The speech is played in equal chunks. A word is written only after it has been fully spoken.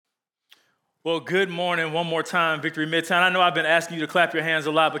Well, good morning one more time, Victory Midtown. I know I've been asking you to clap your hands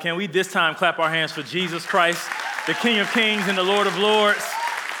a lot, but can we this time clap our hands for Jesus Christ, the King of Kings and the Lord of Lords?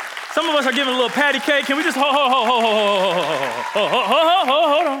 Some of us are giving a little patty cake. Can we just hold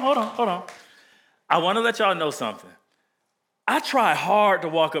on. I want to let y'all know something. I try hard to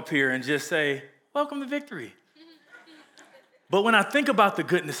walk up here and just say, welcome to Victory. But when I think about the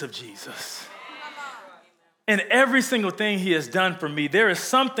goodness of Jesus, and every single thing he has done for me, there is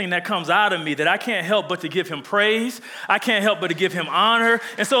something that comes out of me that I can't help but to give him praise. I can't help but to give him honor.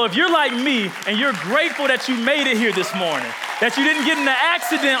 And so if you're like me and you're grateful that you made it here this morning, that you didn't get in an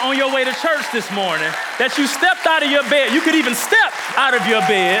accident on your way to church this morning, that you stepped out of your bed, you could even step out of your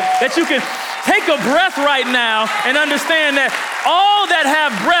bed, that you could take a breath right now and understand that all that have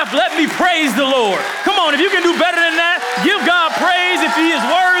breath, let me praise the Lord. Come on, if you can do better than that, give God praise if he is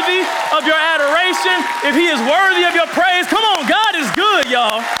worthy of your adoration, if he is worthy of your praise. Come on, God is good,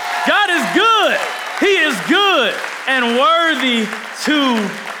 y'all. God is good. He is good and worthy to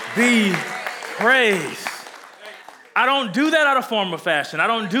be praised. I don't do that out of form or fashion. I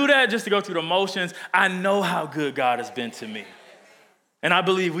don't do that just to go through the motions. I know how good God has been to me. And I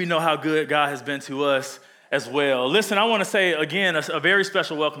believe we know how good God has been to us as well. Listen, I want to say again a very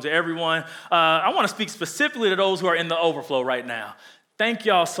special welcome to everyone. I want to speak specifically to those who are in the overflow right now. Thank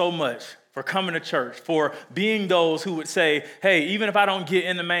y'all so much for coming to church, for being those who would say, hey, even if I don't get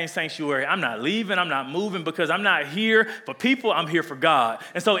in the main sanctuary, I'm not leaving, I'm not moving because I'm not here for people, I'm here for God.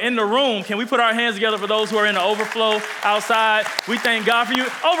 And so in the room, can we put our hands together for those who are in the overflow outside? We thank God for you.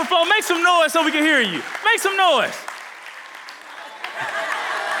 Overflow, make some noise so we can hear you. Make some noise.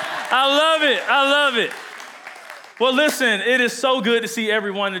 I love it. Well, listen, it is so good to see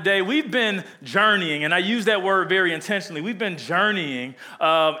everyone today. We've been journeying, and I use that word very intentionally. We've been journeying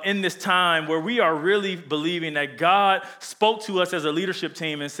in this time where we are really believing that God spoke to us as a leadership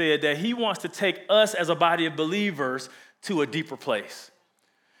team and said that he wants to take us as a body of believers to a deeper place.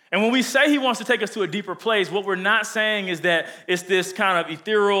 And when we say he wants to take us to a deeper place, what we're not saying is that it's this kind of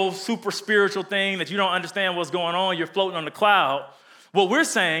ethereal, super spiritual thing that you don't understand what's going on, you're floating on the cloud. What we're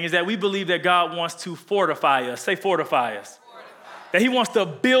saying is that we believe that God wants to fortify us. Say fortify us. That he wants to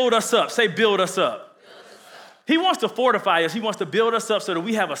build us up. Say build us up. He wants to fortify us. He wants to build us up so that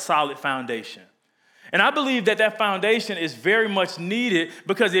we have a solid foundation. And I believe that that foundation is very much needed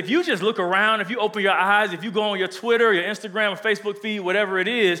because if you just look around, if you open your eyes, if you go on your Twitter, your Instagram, or Facebook feed, whatever it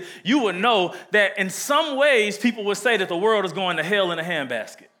is, you would know that in some ways people would say that the world is going to hell in a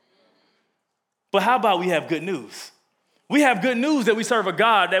handbasket. But how about we have good news? We have good news that we serve a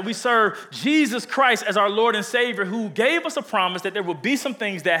God, that we serve Jesus Christ as our Lord and Savior who gave us a promise that there will be some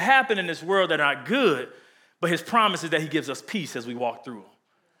things that happen in this world that are not good, but his promise is that he gives us peace as we walk through them.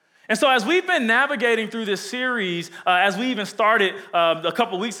 And so as we've been navigating through this series, as we even started a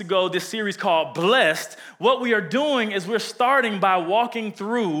couple weeks ago, this series called Blessed, what we are doing is we're starting by walking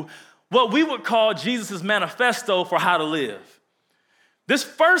through what we would call Jesus' manifesto for how to live. This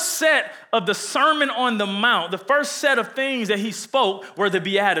first set of the Sermon on the Mount, the first set of things that he spoke were the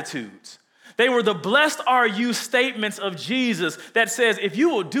Beatitudes. They were the blessed are you statements of Jesus that says, if you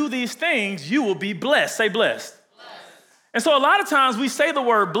will do these things, you will be blessed. Say blessed. And so a lot of times we say the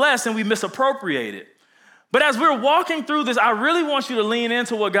word blessed and we misappropriate it. But as we're walking through this, I really want you to lean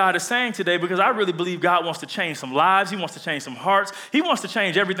into what God is saying today because I really believe God wants to change some lives. He wants to change some hearts. He wants to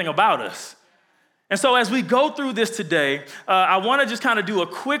change everything about us. And so as we go through this today, I want to just kind of do a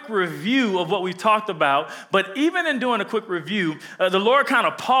quick review of what we talked about. But even in doing a quick review, the Lord kind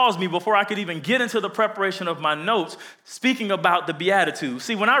of paused me before I could even get into the preparation of my notes, speaking about the Beatitudes.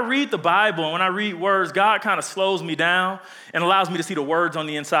 See, when I read the Bible and when I read words, God kind of slows me down and allows me to see the words on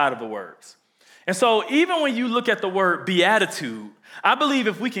the inside of the words. And so even when you look at the word beatitude, I believe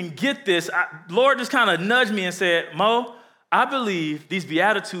if we can get this, Lord just kind of nudged me and said, Mo, I believe these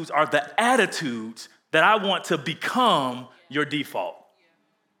Beatitudes are the attitudes that I want to become your default.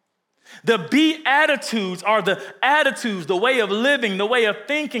 The Beatitudes are the attitudes, the way of living, the way of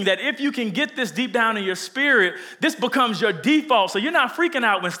thinking that if you can get this deep down in your spirit, this becomes your default. So you're not freaking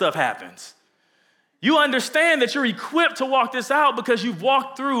out when stuff happens. You understand that you're equipped to walk this out because you've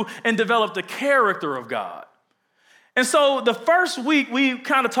walked through and developed the character of God. And so the first week we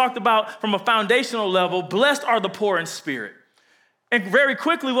kind of talked about from a foundational level, blessed are the poor in spirit. And very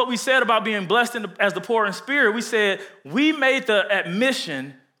quickly, what we said about being blessed as the poor in spirit, we said, we made the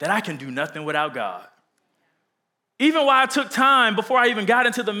admission that I can do nothing without God. Even while I took time before I even got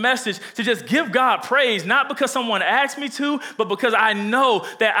into the message to just give God praise, not because someone asked me to, but because I know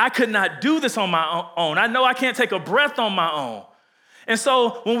that I could not do this on my own. I know I can't take a breath on my own. And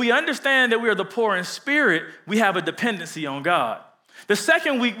so when we understand that we are the poor in spirit, we have a dependency on God. The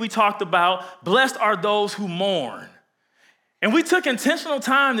second week we talked about blessed are those who mourn. And we took intentional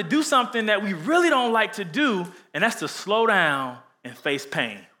time to do something that we really don't like to do, and that's to slow down and face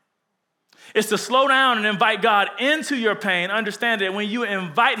pain. It's to slow down and invite God into your pain. Understand that when you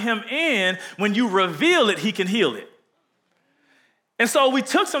invite him in, when you reveal it, he can heal it. And so we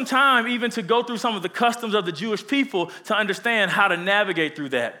took some time even to go through some of the customs of the Jewish people to understand how to navigate through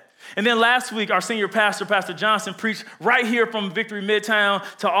that. And then last week, our senior pastor, Pastor Johnson, preached right here from Victory Midtown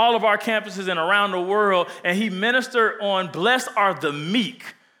to all of our campuses and around the world. And he ministered on blessed are the meek,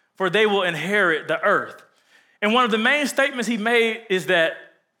 for they will inherit the earth. And one of the main statements he made is that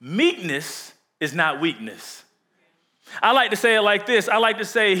meekness is not weakness. I like to say it like this. I like to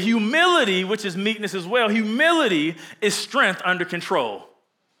say humility, which is meekness as well, humility is strength under control.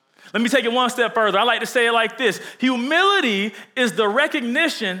 Let me take it one step further. I like to say it like this. Humility is the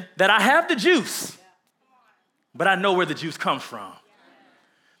recognition that I have the juice, but I know where the juice comes from.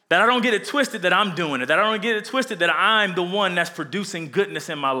 That I don't get it twisted that I'm doing it. That I don't get it twisted that I'm the one that's producing goodness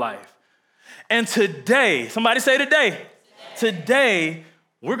in my life. And today, somebody say today. Today,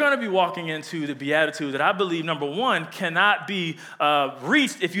 we're going to be walking into the beatitude that I believe, number one, cannot be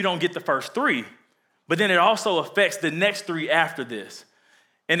reached if you don't get the first three. But then it also affects the next three after this.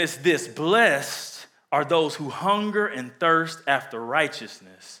 And it's this: blessed are those who hunger and thirst after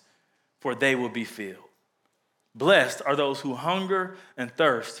righteousness, for they will be filled. Blessed are those who hunger and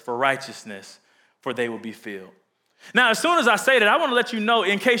thirst for righteousness, for they will be filled. Now, as soon as I say that, I want to let you know,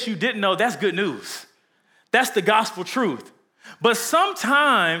 in case you didn't know, that's good news. That's the gospel truth. But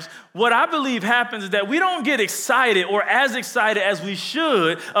sometimes what I believe happens is that we don't get excited or as excited as we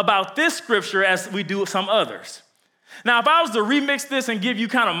should about this scripture as we do some others. Now, if I was to remix this and give you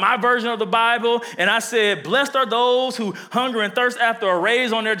kind of my version of the Bible, and I said, blessed are those who hunger and thirst after a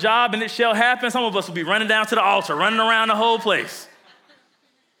raise on their job, and it shall happen, some of us would be running down to the altar, running around the whole place.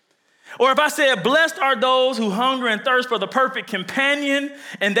 Or if I said, blessed are those who hunger and thirst for the perfect companion,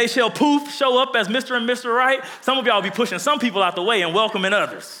 and they shall poof, show up as Mr. and Mr. Right, some of y'all will be pushing some people out the way and welcoming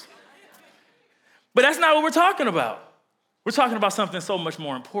others. But that's not what we're talking about. We're talking about something so much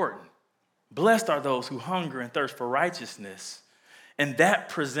more important. Blessed are those who hunger and thirst for righteousness. And that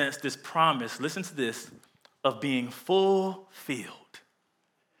presents this promise, listen to this, of being fulfilled.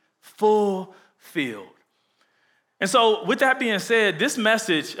 Fulfilled. And so with that being said, this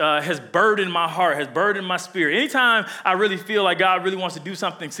message has burdened my heart, has burdened my spirit. Anytime I really feel like God really wants to do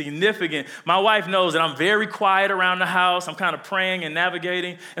something significant, my wife knows that I'm very quiet around the house. I'm kind of praying and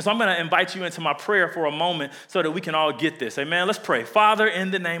navigating. And so I'm going to invite you into my prayer for a moment so that we can all get this. Amen. Let's pray. Father,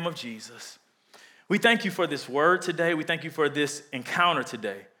 in the name of Jesus, we thank you for this word today. We thank you for this encounter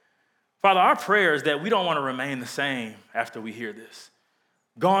today. Father, our prayer is that we don't want to remain the same after we hear this.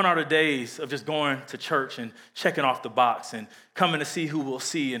 Gone are the days of just going to church and checking off the box and coming to see who we'll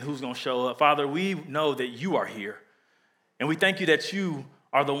see and who's going to show up. Father, we know that you are here, and we thank you that you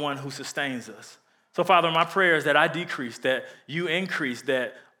are the one who sustains us. So, Father, my prayer is that I decrease, that you increase,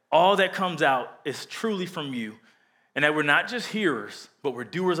 that all that comes out is truly from you, and that we're not just hearers, but we're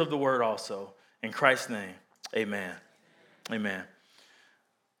doers of the word also. In Christ's name, amen. Amen.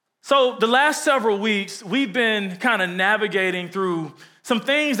 So the last several weeks, we've been kind of navigating through some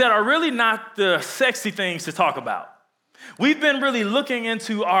things that are really not the sexy things to talk about. We've been really looking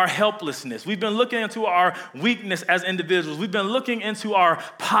into our helplessness. We've been looking into our weakness as individuals. We've been looking into our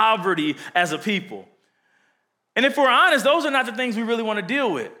poverty as a people. And if we're honest, those are not the things we really want to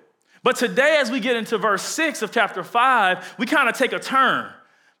deal with. But today, as we get into verse 6 of chapter 5, we kind of take a turn.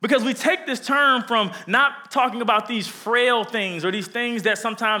 Because we take this turn from not talking about these frail things or these things that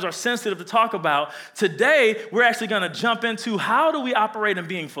sometimes are sensitive to talk about. Today, we're actually going to jump into how do we operate in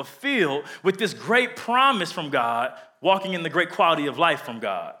being fulfilled with this great promise from God, walking in the great quality of life from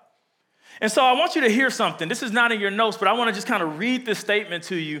God. And so I want you to hear something. This is not in your notes, but I want to just kind of read this statement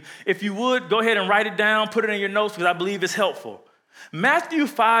to you. If you would, go ahead and write it down, put it in your notes because I believe it's helpful. Matthew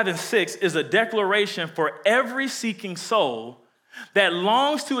 5 and 6 is a declaration for every seeking soul that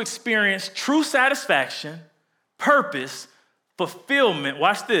longs to experience true satisfaction, purpose, fulfillment,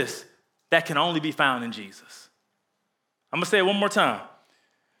 watch this, that can only be found in Jesus. I'm going to say it one more time.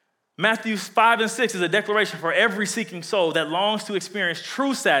 Matthew 5 and 6 is a declaration for every seeking soul that longs to experience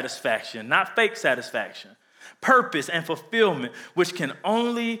true satisfaction, not fake satisfaction, purpose and fulfillment, which can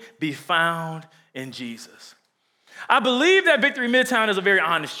only be found in Jesus. I believe that Victory Midtown is a very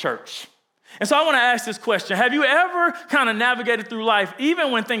honest church. And so I want to ask this question. Have you ever kind of navigated through life,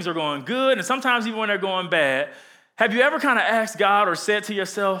 even when things are going good and sometimes even when they're going bad? Have you ever kind of asked God or said to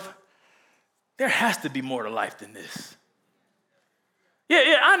yourself, there has to be more to life than this?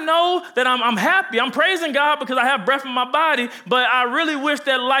 Yeah, I know that I'm happy. I'm praising God because I have breath in my body, but I really wish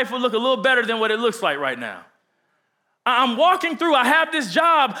that life would look a little better than what it looks like right now. I'm walking through, I have this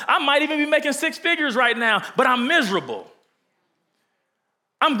job. I might even be making 6 figures right now, but I'm miserable.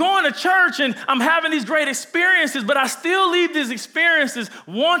 I'm going to church and I'm having these great experiences, but I still leave these experiences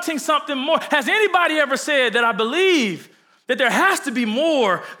wanting something more. Has anybody ever said that I believe that there has to be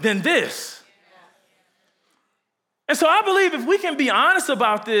more than this? And so I believe if we can be honest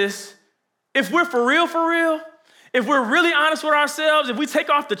about this, if we're for real, if we're really honest with ourselves, if we take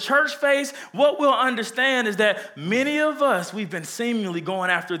off the church face, what we'll understand is that many of us, we've been seemingly going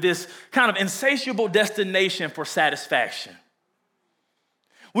after this kind of insatiable destination for satisfaction.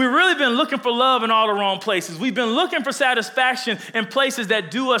 We've really been looking for love in all the wrong places. We've been looking for satisfaction in places that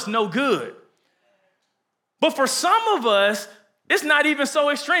do us no good. But for some of us, it's not even so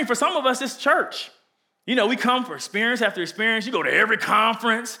extreme. For some of us, it's church. You know, we come for experience after experience. You go to every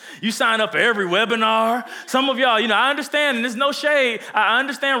conference. You sign up for every webinar. Some of y'all, I understand, and there's no shade. I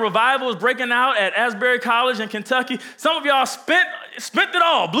understand revival is breaking out at Asbury College in Kentucky. Some of y'all spent it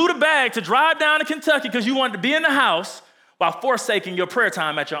all, blew the bag to drive down to Kentucky because you wanted to be in the house while forsaking your prayer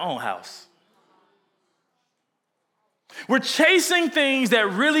time at your own house. We're chasing things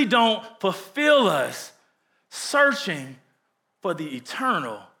that really don't fulfill us, searching for the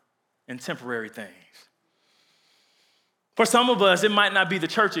eternal and temporary things. For some of us, it might not be the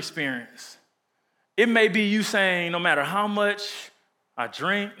church experience. It may be you saying, no matter how much I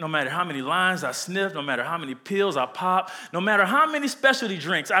drink, no matter how many lines I sniff, no matter how many pills I pop, no matter how many specialty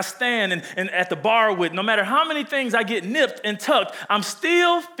drinks I stand and at the bar with, no matter how many things I get nipped and tucked, I'm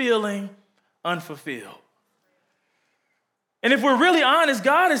still feeling unfulfilled. And if we're really honest,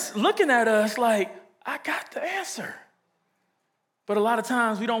 God is looking at us like, I got the answer. But a lot of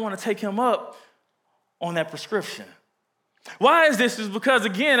times we don't want to take him up on that prescription. Why is this? Is because,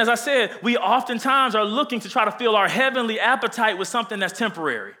 again, as I said, we oftentimes are looking to try to fill our heavenly appetite with something that's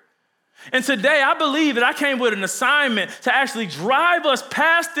temporary. And today, I believe that I came with an assignment to actually drive us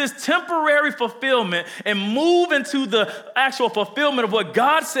past this temporary fulfillment and move into the actual fulfillment of what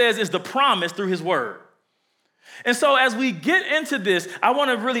God says is the promise through his word. And so as we get into this, I want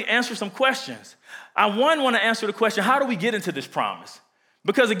to really answer some questions. I want to answer the question, how do we get into this promise?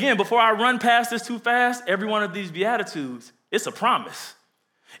 Because again, before I run past this too fast, every one of these Beatitudes, it's a promise.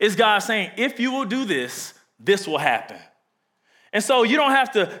 It's God saying, if you will do this, this will happen. And so you don't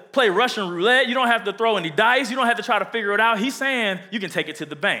have to play Russian roulette. You don't have to throw any dice. You don't have to try to figure it out. He's saying you can take it to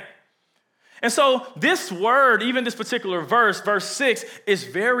the bank. And so this word, even this particular verse 6, is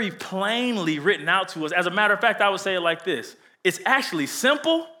very plainly written out to us. As a matter of fact, I would say it like this. It's actually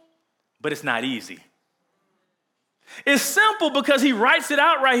simple, but it's not easy. It's simple because he writes it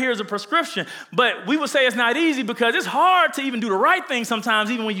out right here as a prescription, but we would say it's not easy because it's hard to even do the right thing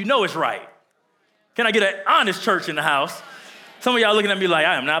sometimes, even when you know it's right. Can I get an honest church in the house? Some of y'all looking at me like,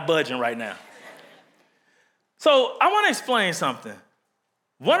 I am not budging right now. So I want to explain something.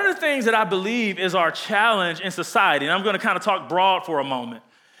 One of the things that I believe is our challenge in society, and I'm going to kind of talk broad for a moment,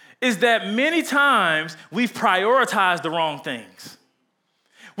 is that many times we've prioritized the wrong things.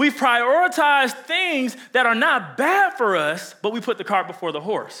 We've prioritized things that are not bad for us, but we put the cart before the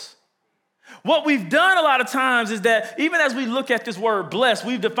horse. What we've done a lot of times is that even as we look at this word blessed,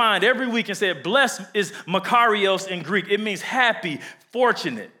 we've defined every week and said blessed is makarios in Greek. It means happy,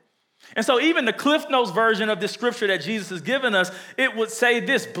 fortunate. And so even the Cliff Notes version of this scripture that Jesus has given us, it would say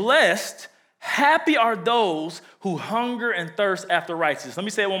this, blessed, happy are those who hunger and thirst after righteousness. Let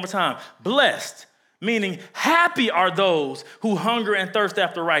me say it one more time. Blessed, meaning happy are those who hunger and thirst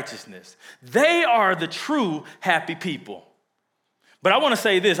after righteousness. They are the true happy people. But I want to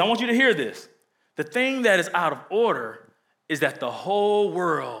say this. I want you to hear this. The thing that is out of order is that the whole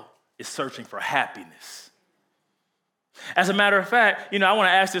world is searching for happiness. As a matter of fact, I want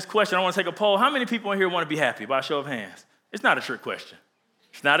to ask this question. I want to take a poll. How many people in here want to be happy? By a show of hands. It's not a trick question.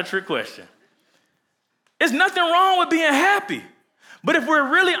 It's not a trick question. There's nothing wrong with being happy. But if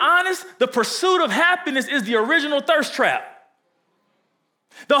we're really honest, the pursuit of happiness is the original thirst trap.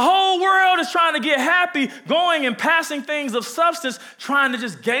 The whole world is trying to get happy, going and passing things of substance, trying to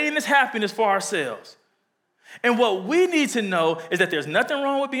just gain this happiness for ourselves. And what we need to know is that there's nothing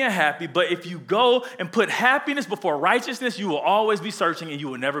wrong with being happy, but if you go and put happiness before righteousness, you will always be searching and you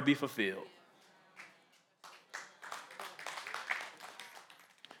will never be fulfilled.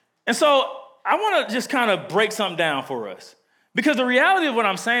 And so I want to just kind of break something down for us. Because the reality of what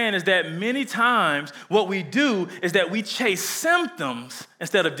I'm saying is that many times what we do is that we chase symptoms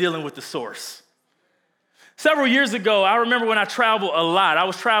instead of dealing with the source. Several years ago, I remember when I traveled a lot. I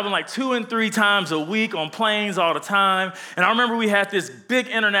was traveling like 2 and 3 times a week on planes all the time. And I remember we had this big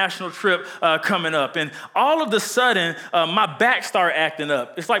international trip coming up. And all of a sudden, my back started acting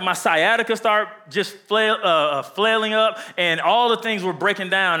up. It's like my sciatica started just flailing up, and all the things were breaking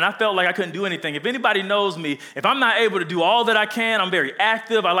down. And I felt like I couldn't do anything. If anybody knows me, if I'm not able to do all that I can, I'm very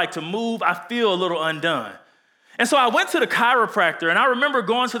active. I like to move. I feel a little undone. And so I went to the chiropractor, and I remember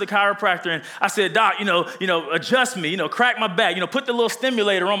going to the chiropractor, and I said, Doc, adjust me, crack my back, put the little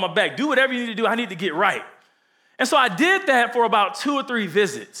stimulator on my back, do whatever you need to do, I need to get right. And so I did that for about 2 or 3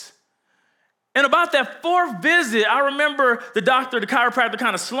 visits. And about that 4th visit, I remember the chiropractor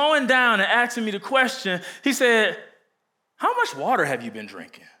kind of slowing down and asking me the question. He said, how much water have you been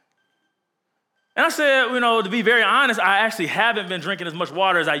drinking? And I said, to be very honest, I actually haven't been drinking as much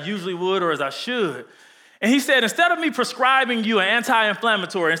water as I usually would or as I should. And he said, instead of me prescribing you an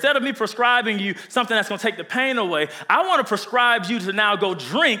anti-inflammatory, instead of me prescribing you something that's going to take the pain away, I want to prescribe you to now go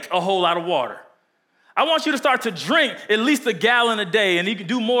drink a whole lot of water. I want you to start to drink at least a gallon a day, and you can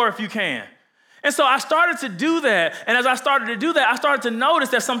do more if you can. And so I started to do that. And as I started to do that, I started to notice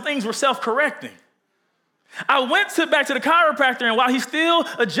that some things were self-correcting. I went back to the chiropractor, and while he still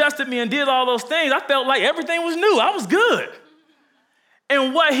adjusted me and did all those things, I felt like everything was new. I was good.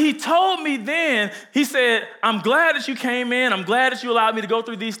 And what he told me then, he said, I'm glad that you came in. I'm glad that you allowed me to go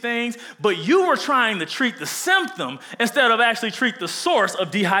through these things, but you were trying to treat the symptom instead of actually treat the source of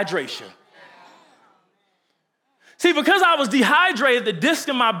dehydration. See, because I was dehydrated, the discs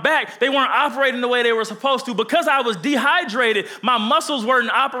in my back, they weren't operating the way they were supposed to. Because I was dehydrated, my muscles weren't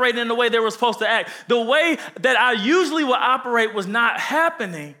operating in the way they were supposed to act. The way that I usually would operate was not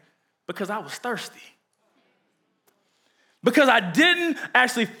happening because I was thirsty. Because I didn't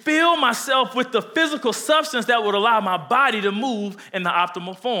actually fill myself with the physical substance that would allow my body to move in the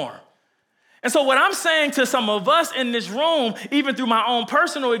optimal form. And so what I'm saying to some of us in this room, even through my own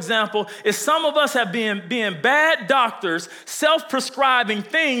personal example, is some of us have been bad doctors, self-prescribing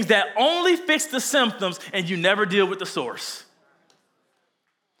things that only fix the symptoms, and you never deal with the source.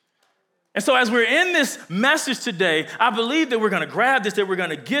 And so as we're in this message today, I believe that we're going to grab this, that we're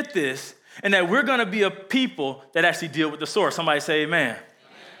going to get this, and that we're going to be a people that actually deal with the source. Somebody say amen.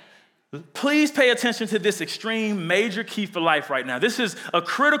 Amen. Please pay attention to this extreme major key for life right now. This is a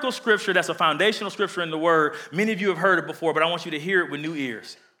critical scripture that's a foundational scripture in the Word. Many of you have heard it before, but I want you to hear it with new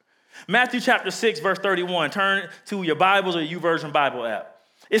ears. Matthew chapter 6, verse 31. Turn to your Bibles or YouVersion Bible app.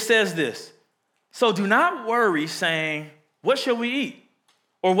 It says this, so do not worry saying, what shall we eat?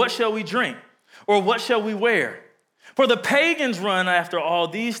 Or what shall we drink? Or what shall we wear? For the pagans run after all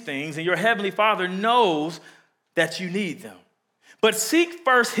these things, and your heavenly Father knows that you need them. But seek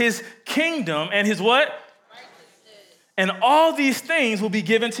first his kingdom and his what? Righteousness. And all these things will be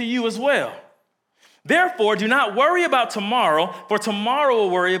given to you as well. Therefore, do not worry about tomorrow, for tomorrow will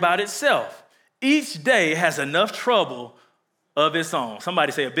worry about itself. Each day has enough trouble of its own.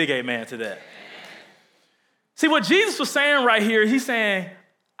 Somebody say a big amen to that. Amen. See, what Jesus was saying right here, he's saying,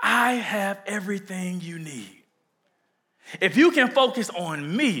 I have everything you need. If you can focus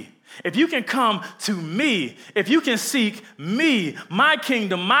on me, if you can come to me, if you can seek me, my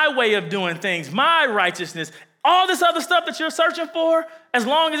kingdom, my way of doing things, my righteousness, all this other stuff that you're searching for, as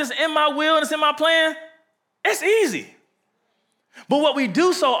long as it's in my will and it's in my plan, it's easy. But what we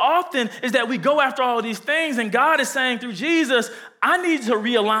do so often is that we go after all of these things, and God is saying through Jesus, I need to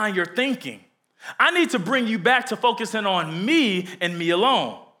realign your thinking. I need to bring you back to focusing on me and me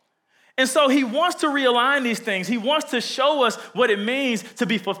alone. And so he wants to realign these things. He wants to show us what it means to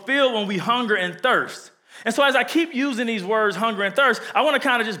be fulfilled when we hunger and thirst. And so as I keep using these words, hunger and thirst, I want to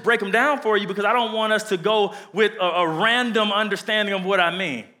kind of just break them down for you because I don't want us to go with a random understanding of what I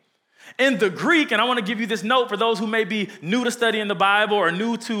mean. In the Greek, and I want to give you this note for those who may be new to studying the Bible or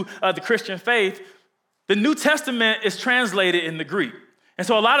new to the Christian faith, the New Testament is translated in the Greek. And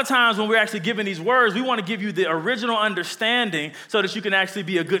so a lot of times when we're actually given these words, we want to give you the original understanding so that you can actually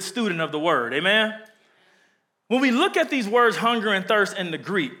be a good student of the word. Amen? When we look at these words, hunger and thirst in the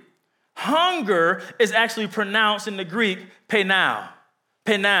Greek, hunger is actually pronounced in the Greek, penao.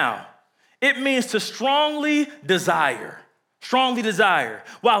 Penao. It means to strongly desire. Strongly desire.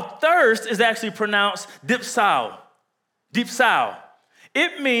 While thirst is actually pronounced dipsao. Dipsao.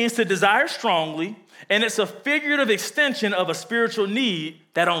 It means to desire strongly, and it's a figurative extension of a spiritual need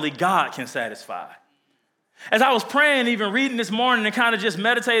that only God can satisfy. As I was praying, even reading this morning and kind of just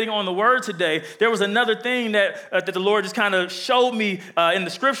meditating on the word today, there was another thing that the Lord just kind of showed me in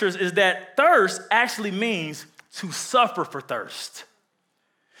the scriptures is that thirst actually means to suffer for thirst.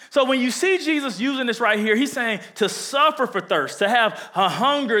 So when you see Jesus using this right here, he's saying to suffer for thirst, to have a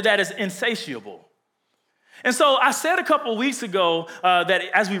hunger that is insatiable. And so I said a couple of weeks ago that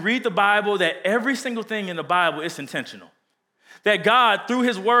as we read the Bible, that every single thing in the Bible is intentional. That God, through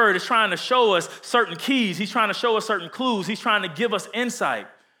his word, is trying to show us certain keys. He's trying to show us certain clues. He's trying to give us insight.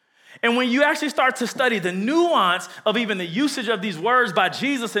 And when you actually start to study the nuance of even the usage of these words by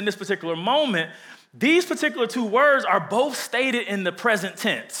Jesus in this particular moment, these particular two words are both stated in the present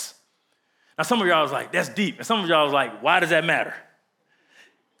tense. Now, some of y'all was like, that's deep. And some of y'all was like, why does that matter?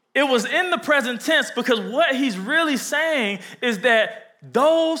 It was in the present tense because what he's really saying is that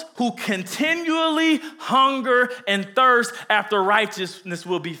those who continually hunger and thirst after righteousness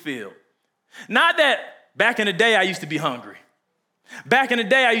will be filled. Not that back in the day I used to be hungry. Back in the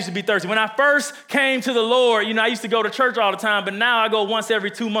day I used to be thirsty. When I first came to the Lord, I used to go to church all the time, but now I go once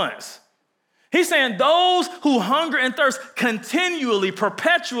every 2 months. He's saying those who hunger and thirst continually,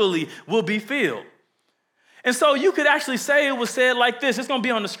 perpetually will be filled. And so you could actually say it was said like this. It's going to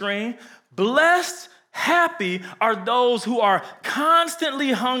be on the screen. Blessed, happy are those who are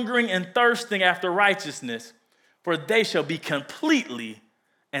constantly hungering and thirsting after righteousness, for they shall be completely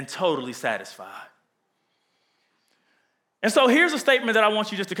and totally satisfied. And so here's a statement that I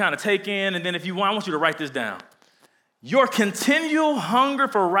want you just to kind of take in, and then if you want, I want you to write this down. Your continual hunger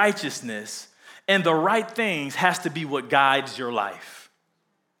for righteousness and the right things has to be what guides your life.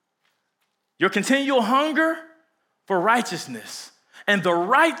 Your continual hunger for righteousness and the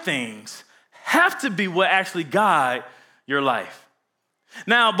right things have to be what actually guide your life.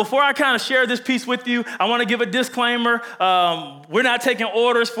 Now, before I kind of share this piece with you, I want to give a disclaimer. We're not taking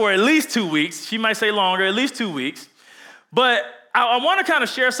orders for at least 2 weeks. She might say longer, at least 2 weeks. But I want to kind of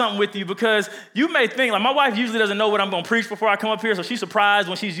share something with you because you may think, like my wife usually doesn't know what I'm going to preach before I come up here, so she's surprised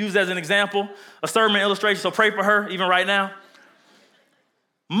when she's used as an example, a sermon illustration, so pray for her even right now.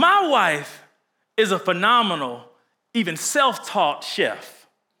 My wife is a phenomenal, even self-taught chef.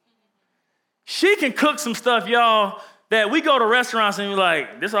 She can cook some stuff, y'all, that we go to restaurants and we're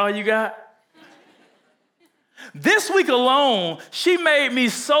like, this all you got? This week alone, she made me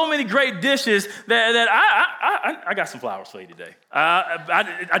so many great dishes that I got some flowers for you today.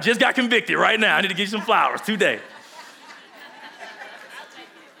 I just got convicted right now. I need to give you some flowers today.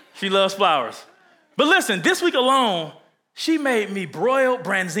 She loves flowers. But listen, this week alone, she made me broiled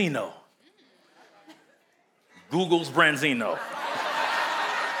branzino. Google's branzino.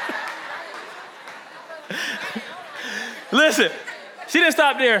 Listen, she didn't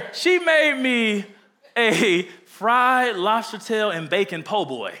stop there. She made me a fried lobster tail and bacon po'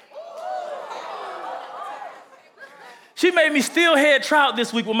 boy. She made me steelhead trout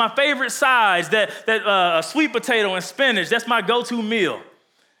this week with my favorite sides, that sweet potato and spinach. That's my go-to meal.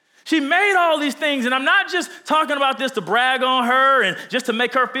 She made all these things, and I'm not just talking about this to brag on her and just to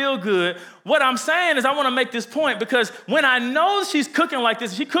make her feel good. What I'm saying is I want to make this point because when I know she's cooking like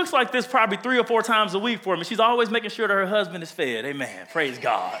this, she cooks like this probably 3 or 4 times a week for me. She's always making sure that her husband is fed. Amen. Praise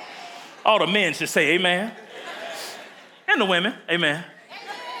God. All the men should say amen. And the women, amen.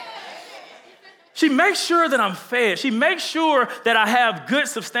 She makes sure that I'm fed. She makes sure that I have good,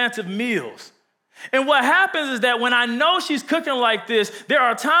 substantive meals. And what happens is that when I know she's cooking like this, there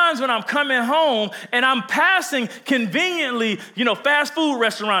are times when I'm coming home and I'm passing conveniently, fast food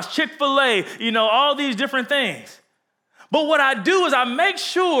restaurants, Chick-fil-A, all these different things. But what I do is I make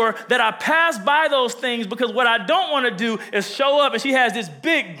sure that I pass by those things because what I don't want to do is show up and she has this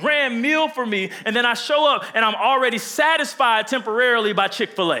big grand meal for me and then I show up and I'm already satisfied temporarily by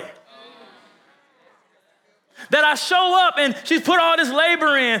Chick-fil-A. That I show up and she's put all this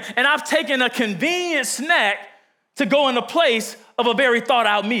labor in and I've taken a convenient snack to go in the place of a very thought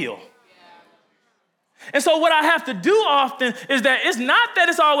out meal. And so what I have to do often is that it's not that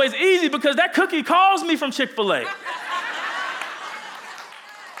it's always easy because that cookie calls me from Chick-fil-A.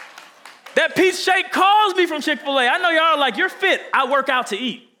 That peach shake calls me from Chick-fil-A. I know y'all are like, you're fit. I work out to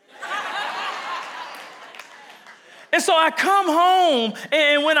eat. And so I come home,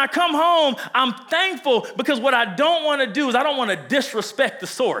 and when I come home, I'm thankful because what I don't want to do is I don't want to disrespect the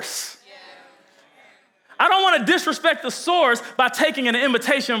source. I don't want to disrespect the source by taking an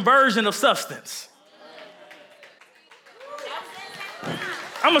imitation version of substance.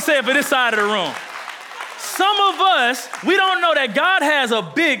 I'm going to say it for this side of the room. Some of us, we don't know that God has a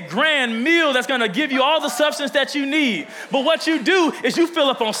big, grand meal that's going to give you all the substance that you need. But what you do is you fill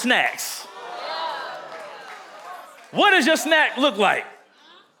up on snacks. What does your snack look like?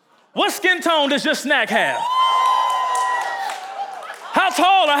 What skin tone does your snack have? How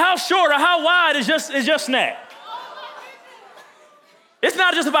tall or how short or how wide is your snack? It's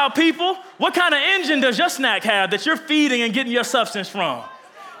not just about people. What kind of engine does your snack have that you're feeding and getting your substance from?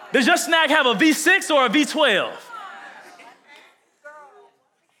 Does your snack have a V6 or a V12?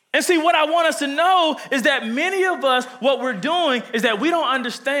 And see, what I want us to know is that many of us, what we're doing is that we don't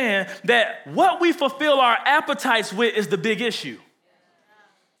understand that what we fulfill our appetites with is the big issue.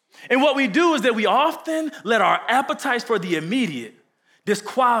 And what we do is that we often let our appetites for the immediate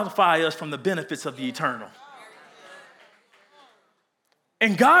disqualify us from the benefits of the eternal.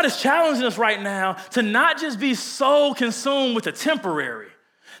 And God is challenging us right now to not just be so consumed with the temporary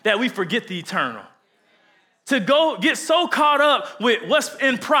that we forget the eternal. To go get so caught up with what's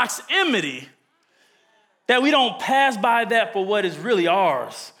in proximity that we don't pass by that for what is really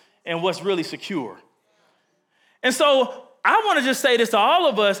ours and what's really secure. And so I want to just say this to all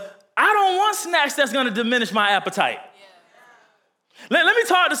of us. I don't want snacks that's going to diminish my appetite. Let me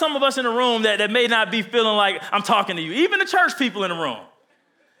talk to some of us in the room that may not be feeling like I'm talking to you, even the church people in the room.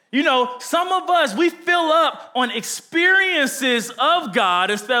 You know, some of us, we fill up on experiences of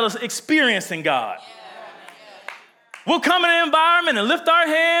God instead of experiencing God. We'll come in an environment and lift our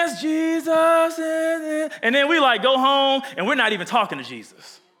hands, Jesus, and then we like go home and we're not even talking to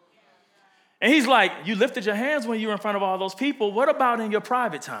Jesus. And he's like, you lifted your hands when you were in front of all those people. What about in your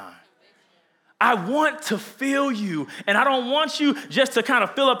private time? I want to feel you, and I don't want you just to kind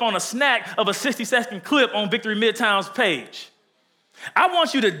of fill up on a snack of a 60-second clip on Victory Midtown's page. I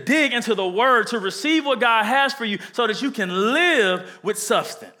want you to dig into the word to receive what God has for you so that you can live with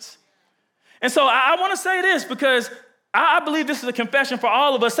substance. And so I want to say this because I believe this is a confession for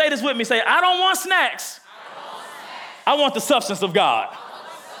all of us. Say this with me. Say, I don't want snacks. I want the substance of God.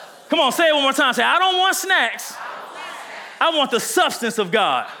 Come on, say it one more time. Say, I don't want snacks. I want the substance of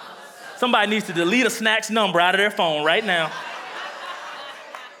God. Somebody needs to delete a snacks number out of their phone right now.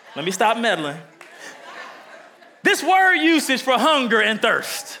 Let me stop meddling. This word usage for hunger and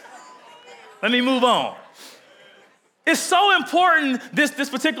thirst. Let me move on. It's so important, this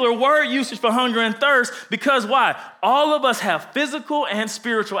particular word usage for hunger and thirst, because why? All of us have physical and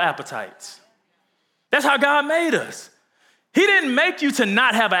spiritual appetites. That's how God made us. He didn't make you to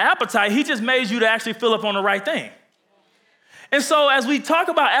not have an appetite. He just made you to actually fill up on the right thing. And so as we talk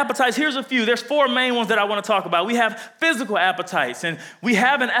about appetites, here's a few. There's 4 main ones that I want to talk about. We have physical appetites, and we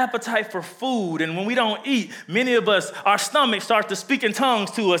have an appetite for food. And when we don't eat, many of us, our stomach starts to speak in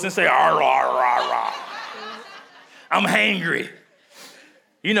tongues to us and say, "Arr, arr, arr, arr. I'm hangry."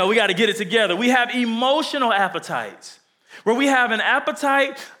 You know, we got to get it together. We have emotional appetites, where we have an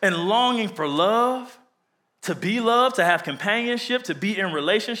appetite and longing for love, to be loved, to have companionship, to be in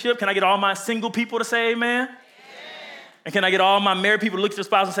relationship. Can I get all my single people to say amen? And can I get all my married people to look at their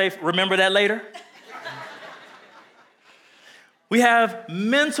spouse and say, remember that later? We have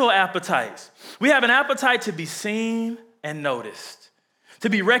mental appetites. We have an appetite to be seen and noticed,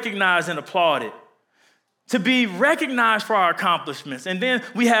 to be recognized and applauded, to be recognized for our accomplishments. And then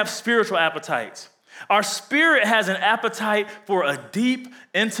we have spiritual appetites. Our spirit has an appetite for a deep,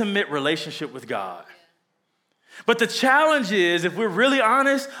 intimate relationship with God. But the challenge is, if we're really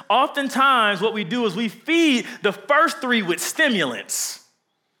honest, oftentimes what we do is we feed the first 3 with stimulants,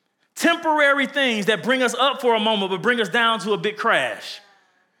 temporary things that bring us up for a moment but bring us down to a big crash.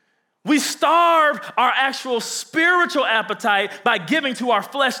 We starve our actual spiritual appetite by giving to our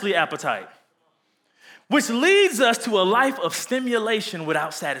fleshly appetite, which leads us to a life of stimulation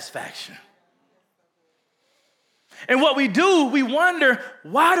without satisfaction. And what we do, we wonder,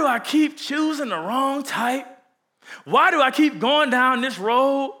 why do I keep choosing the wrong type? Why do I keep going down this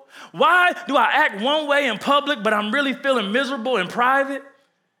road? Why do I act one way in public, but I'm really feeling miserable in private?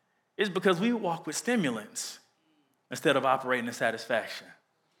 It's because we walk with stimulants instead of operating in satisfaction.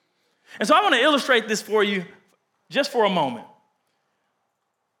 And so I want to illustrate this for you just for a moment.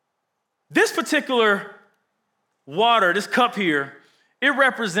 This particular water, this cup here, it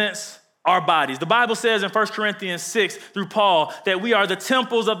represents our bodies. The Bible says in 1 Corinthians 6 through Paul that we are the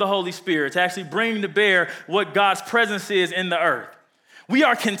temples of the Holy Spirit, to actually bring to bear what God's presence is in the earth. We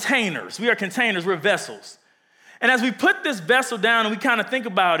are containers. We're vessels. And as we put this vessel down and we kind of think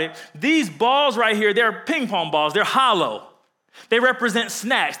about it, these balls right here, they're ping pong balls. They're hollow. They represent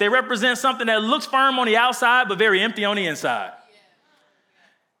snacks. They represent something that looks firm on the outside but very empty on the inside.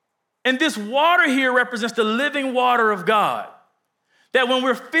 And this water here represents the living water of God. That when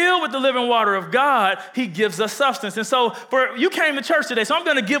we're filled with the living water of God, he gives us substance. And so you came to church today, so I'm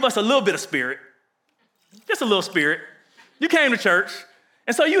going to give us a little bit of spirit. Just a little spirit. You came to church.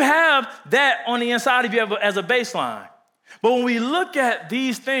 And so you have that on the inside of you as a baseline. But when we look at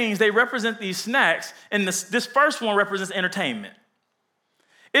these things, they represent these snacks. And this first one represents entertainment.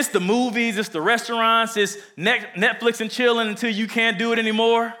 It's the movies, it's the restaurants, it's Netflix and chilling until you can't do it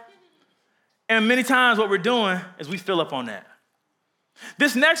anymore. And many times what we're doing is we fill up on that.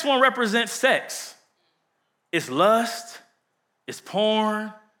 This next one represents sex. It's lust, it's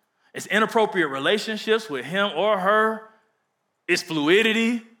porn, It's inappropriate relationships with him or her. It's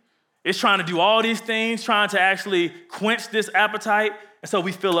fluidity. It's trying to do all these things, trying to actually quench this appetite. And so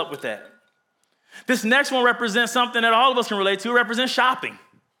we fill up with that. This next one represents something that all of us can relate to. It represents shopping,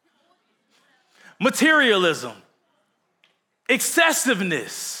 materialism,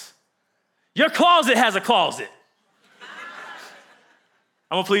 excessiveness. Your closet has a closet.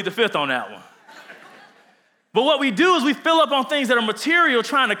 I'm gonna plead the fifth on that one. But what we do is we fill up on things that are material,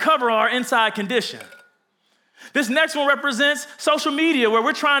 trying to cover our inside condition. This next one represents social media, where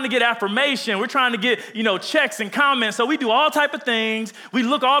we're trying to get affirmation. We're trying to get, checks and comments. So we do all type of things. We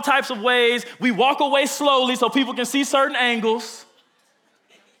look all types of ways. We walk away slowly so people can see certain angles.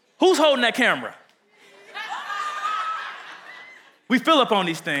 Who's holding that camera? We fill up on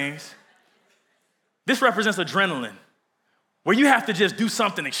these things. This represents adrenaline, where you have to just do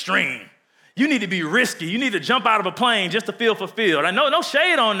something extreme. You need to be risky. You need to jump out of a plane just to feel fulfilled. I know, no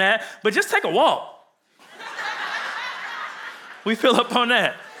shade on that, but just take a walk. We fill up on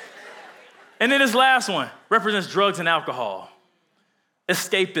that. And then this last one represents drugs and alcohol.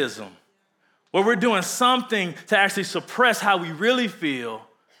 Escapism, where we're doing something to actually suppress how we really feel.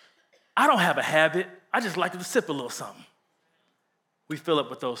 I don't have a habit. I just like to sip a little something. We fill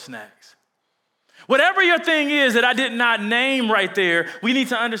up with those snacks. Whatever your thing is that I did not name right there, we need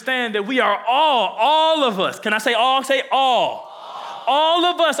to understand that we are all of us. Can I say all? Say all. All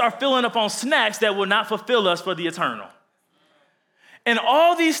of us are filling up on snacks that will not fulfill us for the eternal. And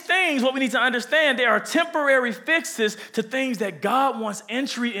all these things, what we need to understand, they are temporary fixes to things that God wants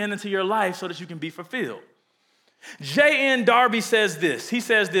entry into your life so that you can be fulfilled. J.N. Darby says this. He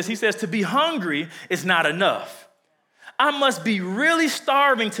says, to be hungry is not enough. I must be really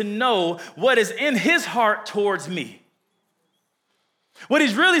starving to know what is in his heart towards me. What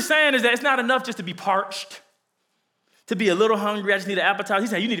he's really saying is that it's not enough just to be parched, to be a little hungry. I just need an appetite.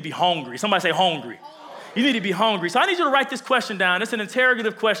 He's saying you need to be hungry. Somebody say hungry. You need to be hungry. So I need you to write this question down. It's an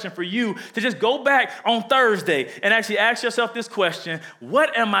interrogative question for you to just go back on Thursday and actually ask yourself this question: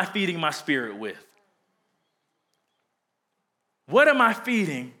 what am I feeding my spirit with? What am I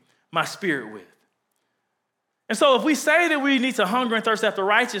feeding my spirit with? And so if we say that we need to hunger and thirst after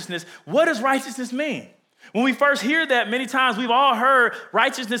righteousness, what does righteousness mean? When we first hear that, many times we've all heard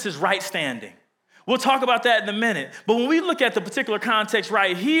righteousness is right standing. We'll talk about that in a minute. But when we look at the particular context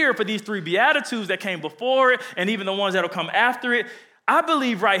right here for these three Beatitudes that came before it, and even the ones that will come after it, I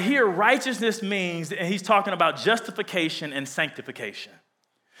believe right here righteousness means, and he's talking about justification and sanctification.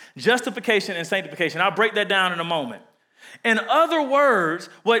 Justification and sanctification. I'll break that down in a moment. In other words,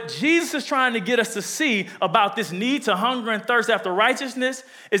 what Jesus is trying to get us to see about this need to hunger and thirst after righteousness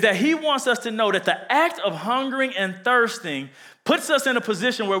is that he wants us to know that the act of hungering and thirsting puts us in a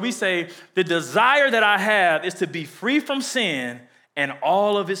position where we say, the desire that I have is to be free from sin in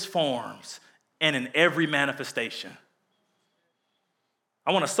all of its forms and in every manifestation.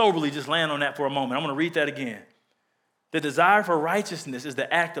 I want to soberly just land on that for a moment. I'm going to read that again. The desire for righteousness is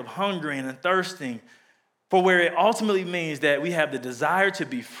the act of hungering and thirsting for where it ultimately means that we have the desire to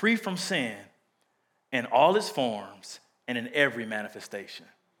be free from sin in all its forms and in every manifestation.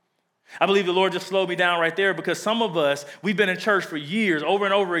 I believe the Lord just slowed me down right there because some of us, we've been in church for years, over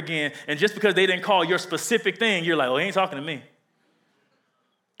and over again, and just because they didn't call your specific thing, you're like, oh, he ain't talking to me.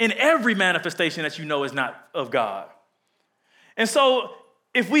 In every manifestation that you know is not of God. And so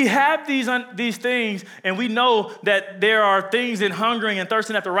if we have these things and we know that there are things in hungering and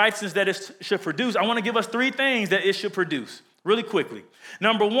thirsting after righteousness that it should produce, I want to give us three things that it should produce really quickly.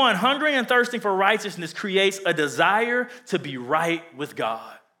 Number one, hungering and thirsting for righteousness creates a desire to be right with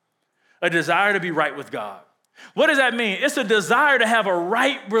God. A desire to be right with God. What does that mean? It's a desire to have a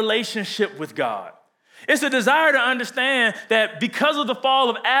right relationship with God. It's a desire to understand that because of the fall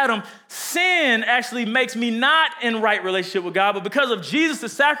of Adam, sin actually makes me not in right relationship with God, but because of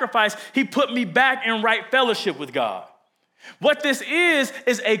Jesus' sacrifice, he put me back in right fellowship with God. What this is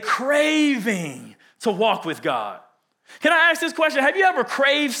a craving to walk with God. Can I ask this question? Have you ever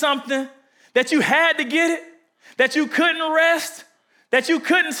craved something that you had to get it, that you couldn't rest, that you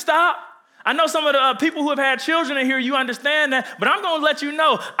couldn't stop? I know some of the people who have had children in here, you understand that, but I'm going to let you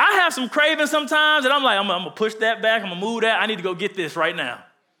know, I have some cravings sometimes, and I'm like, I'm going to push that back, I'm going to move that, I need to go get this right now.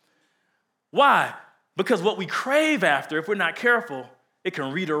 Why? Because what we crave after, if we're not careful, it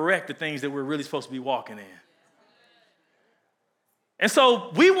can redirect the things that we're really supposed to be walking in. And so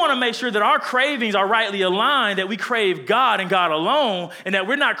we want to make sure that our cravings are rightly aligned, that we crave God and God alone, and that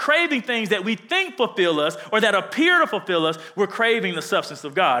we're not craving things that we think fulfill us or that appear to fulfill us. We're craving the substance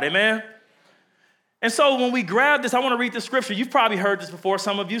of God. Amen? And so when we grab this, I want to read the scripture. You've probably heard this before,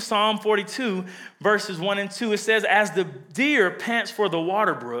 some of you. Psalm 42, verses 1 and 2. It says, as the deer pants for the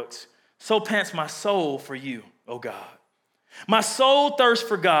water brooks, so pants my soul for you, O God. My soul thirsts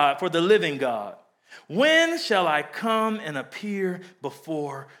for God, for the living God. When shall I come and appear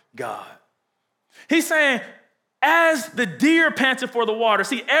before God? He's saying, as the deer panted for the water.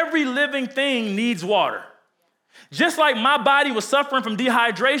 See, every living thing needs water. Just like my body was suffering from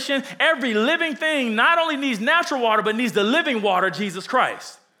dehydration, every living thing not only needs natural water, but needs the living water, Jesus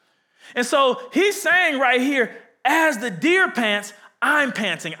Christ. And so he's saying right here, as the deer pants, I'm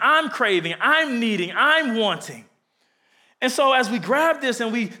panting, I'm craving, I'm needing, I'm wanting. And so as we grab this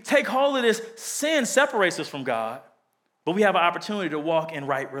and we take hold of this, sin separates us from God, but we have an opportunity to walk in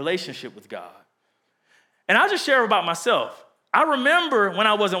right relationship with God. And I'll just share about myself. I remember when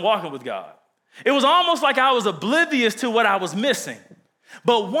I wasn't walking with God. It was almost like I was oblivious to what I was missing.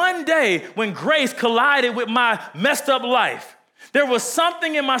 But one day when grace collided with my messed up life, there was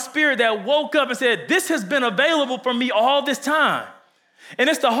something in my spirit that woke up and said, this has been available for me all this time. And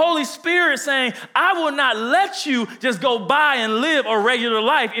it's the Holy Spirit saying, I will not let you just go by and live a regular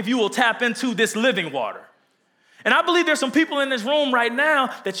life if you will tap into this living water. And I believe there's some people in this room right now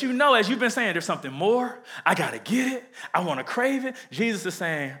that you know, as you've been saying, there's something more. I got to get it. I want to crave it. Jesus is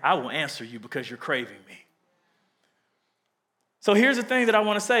saying, I will answer you because you're craving me. So here's the thing that I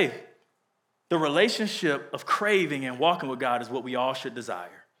want to say. The relationship of craving and walking with God is what we all should desire.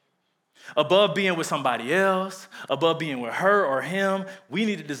 Above being with somebody else, above being with her or him, we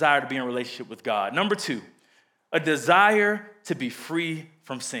need a desire to be in a relationship with God. Number 2, a desire to be free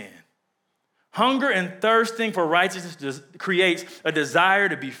from sin. Hunger and thirsting for righteousness creates a desire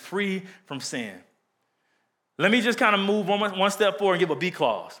to be free from sin. Let me just kind of move one step forward and give a B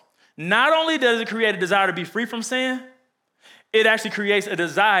clause. Not only does it create a desire to be free from sin, it actually creates a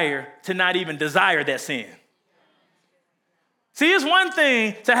desire to not even desire that sin. See, it's one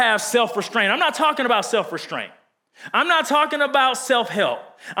thing to have self-restraint. I'm not talking about self-restraint. I'm not talking about self-help.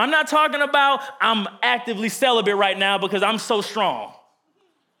 I'm not talking about I'm actively celibate right now because I'm so strong.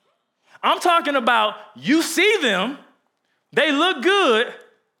 I'm talking about you see them, they look good,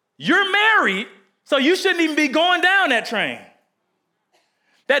 you're married, so you shouldn't even be going down that train.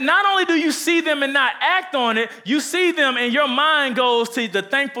 That not only do you see them and not act on it, you see them and your mind goes to the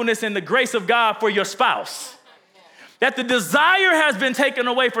thankfulness and the grace of God for your spouse. That the desire has been taken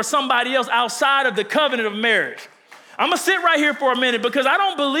away for somebody else outside of the covenant of marriage. I'm going to sit right here for a minute because I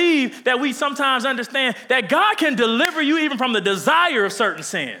don't believe that we sometimes understand that God can deliver you even from the desire of certain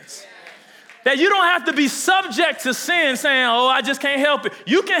sins. That you don't have to be subject to sin saying, oh, I just can't help it.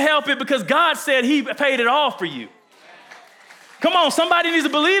 You can help it because God said he paid it all for you. Come on, somebody needs to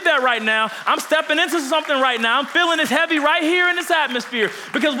believe that right now. I'm stepping into something right now. I'm feeling this heavy right here in this atmosphere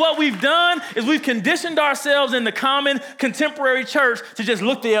because what we've done is we've conditioned ourselves in the common contemporary church to just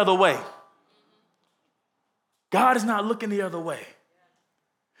look the other way. God is not looking the other way.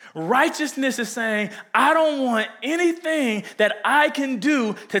 Righteousness is saying, I don't want anything that I can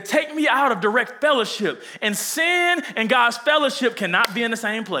do to take me out of direct fellowship. And sin and God's fellowship cannot be in the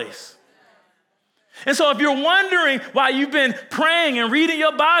same place. And so if you're wondering why you've been praying and reading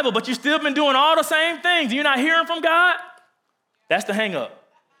your Bible, but you've still been doing all the same things, and you're not hearing from God, that's the hang up.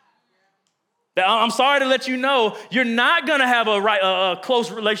 I'm sorry to let you know, you're not going to have a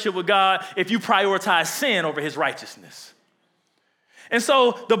close relationship with God if you prioritize sin over his righteousness. And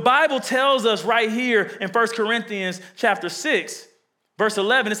so the Bible tells us right here in 1 Corinthians chapter 6, verse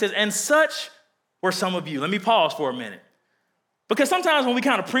 11, it says, and such were some of you. Let me pause for a minute. Because sometimes when we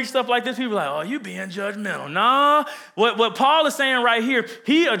kind of preach stuff like this, people are like, oh, you being judgmental. Nah, what Paul is saying right here,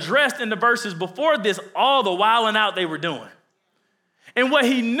 he addressed in the verses before this all the wilding out they were doing. And what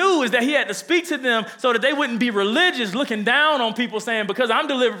he knew is that he had to speak to them so that they wouldn't be religious looking down on people saying, because I'm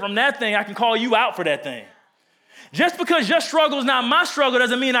delivered from that thing, I can call you out for that thing. Just because your struggle is not my struggle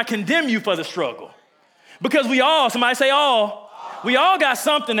doesn't mean I condemn you for the struggle. Because we all, somebody say all, we all got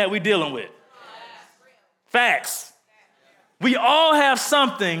something that we're dealing with. Facts. We all have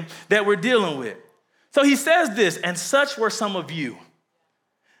something that we're dealing with. So he says this, and such were some of you,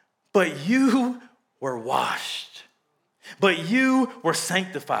 but you were washed, but you were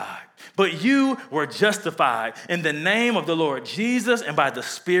sanctified, but you were justified in the name of the Lord Jesus and by the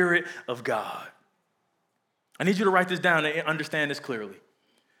Spirit of God. I need you to write this down and understand this clearly.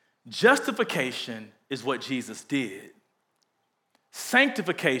 Justification is what Jesus did.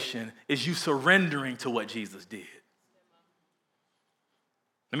 Sanctification is you surrendering to what Jesus did.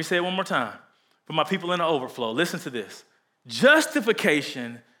 Let me say it one more time. For my people in the overflow, listen to this.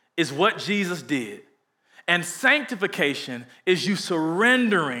 Justification is what Jesus did. And sanctification is you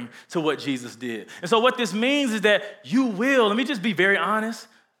surrendering to what Jesus did. And so what this means is that you will, let me just be very honest.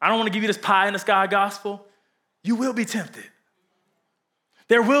 I don't want to give you this pie in the sky gospel. You will be tempted.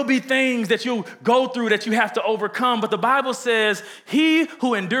 There will be things that you'll go through that you have to overcome, but the Bible says, he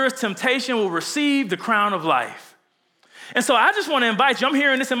who endures temptation will receive the crown of life. And so I just want to invite you, I'm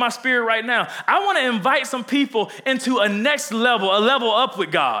hearing this in my spirit right now. I want to invite some people into a next level, a level up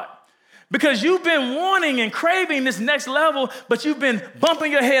with God. Because you've been wanting and craving this next level, but you've been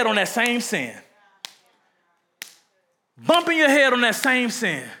bumping your head on that same sin. Bumping your head on that same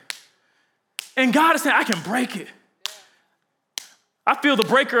sin. And God is saying, I can break it. I feel the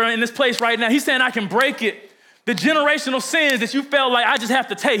breaker in this place right now. He's saying, I can break it. The generational sins that you felt like I just have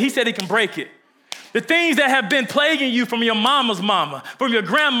to take, he said he can break it. The things that have been plaguing you from your mama's mama, from your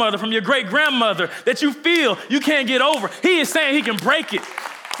grandmother, from your great-grandmother, that you feel you can't get over, he is saying he can break it.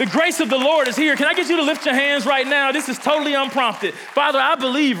 The grace of the Lord is here. Can I get you to lift your hands right now? This is totally unprompted. Father, I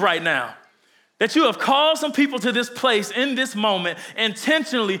believe right now that you have called some people to this place in this moment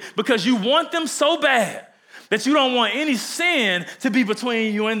intentionally because you want them so bad that you don't want any sin to be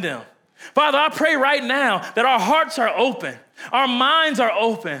between you and them. Father, I pray right now that our hearts are open, our minds are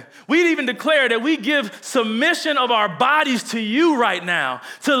open. We'd even declare that we give submission of our bodies to you right now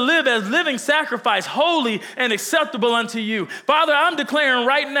to live as living sacrifice, holy and acceptable unto you. Father, I'm declaring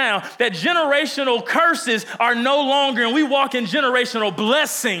right now that generational curses are no longer, and we walk in generational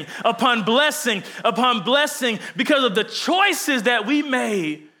blessing upon blessing upon blessing because of the choices that we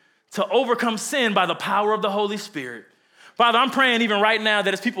made to overcome sin by the power of the Holy Spirit. Father, I'm praying even right now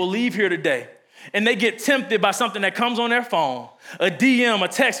that as people leave here today and they get tempted by something that comes on their phone, a DM, a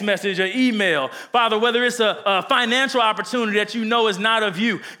text message, an email, Father, whether it's a financial opportunity that you know is not of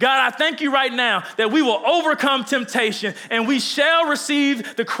you. God, I thank you right now that we will overcome temptation and we shall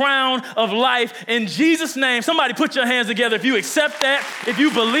receive the crown of life in Jesus' name. Somebody put your hands together if you accept that, if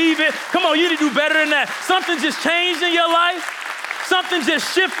you believe it. Come on, you need to do better than that. Something just changed in your life. Something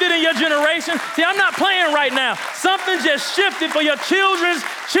just shifted in your generation. See, I'm not playing right now. Something just shifted for your children's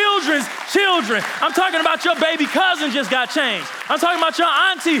children. I'm talking about your baby cousin just got changed. I'm talking about your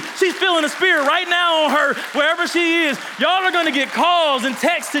auntie. She's feeling the spirit right now on her, wherever she is. Y'all are going to get calls and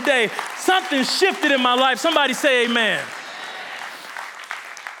texts today. Something shifted in my life. Somebody say amen.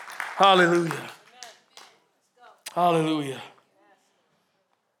 Hallelujah. Hallelujah.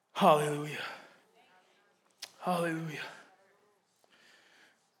 Hallelujah. Hallelujah.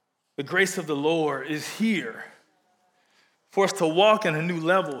 The grace of the Lord is here for us to walk in a new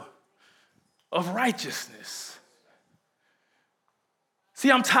level of righteousness. See,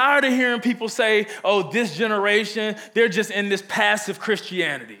 I'm tired of hearing people say, oh, this generation, they're just in this passive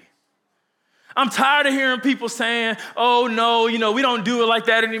Christianity. I'm tired of hearing people saying, oh, no, we don't do it like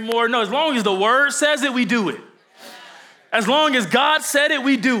that anymore. No, as long as the word says it, we do it. As long as God said it,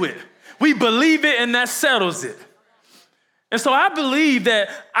 we do it. We believe it, and that settles it. And so I believe that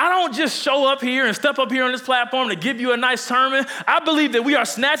I don't just show up here and step up here on this platform to give you a nice sermon. I believe that we are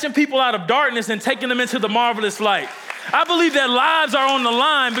snatching people out of darkness and taking them into the marvelous light. I believe that lives are on the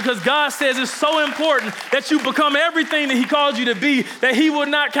line because God says it's so important that you become everything that he called you to be, that he would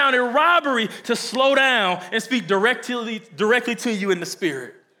not count it robbery to slow down and speak directly to you in the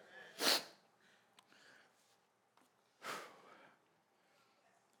spirit.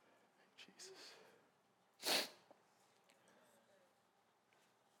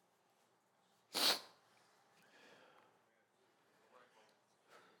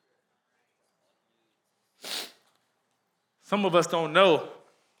 Some of us don't know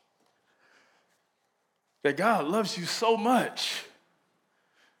that God loves you so much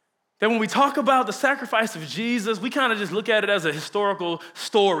that when we talk about the sacrifice of Jesus, we kind of just look at it as a historical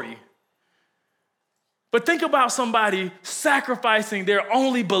story. But think about somebody sacrificing their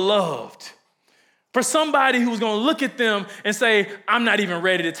only beloved for somebody who's going to look at them and say, I'm not even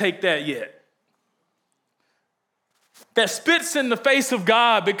ready to take that yet. That spits in the face of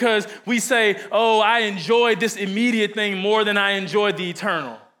God because we say, oh, I enjoy this immediate thing more than I enjoy the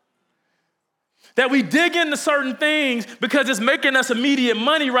eternal. That we dig into certain things because it's making us immediate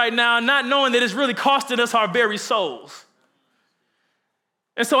money right now, not knowing that it's really costing us our very souls.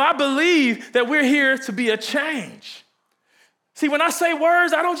 And so I believe that we're here to be a change. See, when I say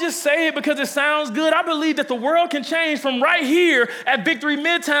words, I don't just say it because it sounds good. I believe that the world can change from right here at Victory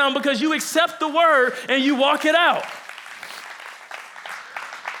Midtown because you accept the word and you walk it out.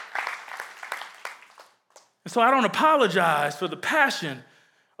 And so I don't apologize for the passion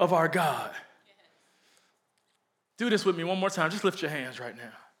of our God. Do this with me one more time. Just lift your hands right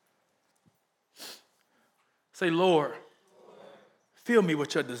now. Say, Lord, fill me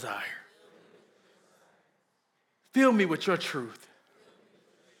with your desire. Fill me with your truth.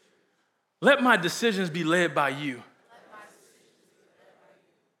 Let my decisions be led by you.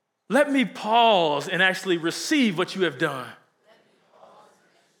 Let me pause and actually receive what you have done.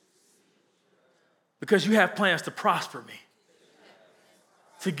 Because you have plans to prosper me,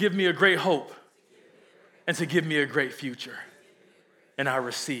 to give me a great hope, and to give me a great future. And I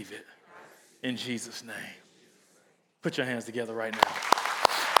receive it in Jesus' name. Put your hands together right now.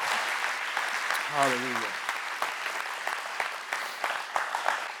 Hallelujah.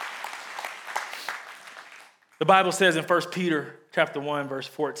 The Bible says in 1 Peter chapter 1, verse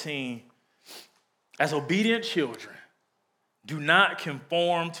 14, as obedient children, do not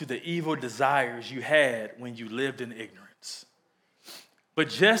conform to the evil desires you had when you lived in ignorance. But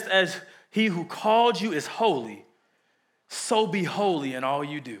just as he who called you is holy, so be holy in all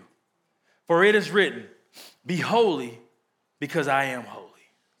you do. For it is written, be holy because I am holy.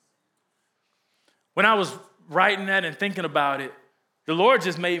 When I was writing that and thinking about it, the Lord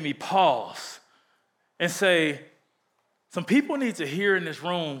just made me pause and say, some people need to hear in this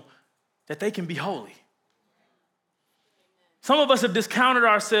room that they can be holy. Some of us have discounted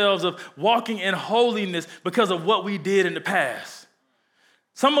ourselves of walking in holiness because of what we did in the past.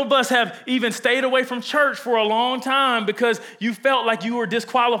 Some of us have even stayed away from church for a long time because you felt like you were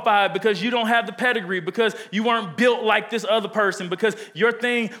disqualified, because you don't have the pedigree, because you weren't built like this other person, because your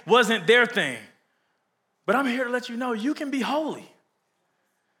thing wasn't their thing. But I'm here to let you know you can be holy.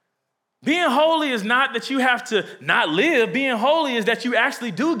 Being holy is not that you have to not live. Being holy is that you actually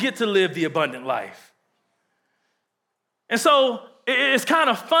do get to live the abundant life. And so it's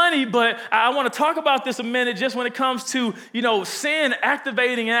kind of funny, but I want to talk about this a minute just when it comes to, sin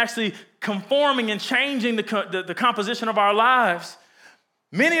activating and actually conforming and changing the composition of our lives.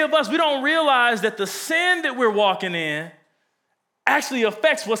 Many of us, we don't realize that the sin that we're walking in actually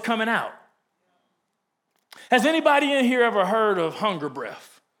affects what's coming out. Has anybody in here ever heard of hunger breath?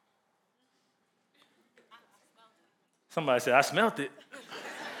 Somebody said, I smelt it.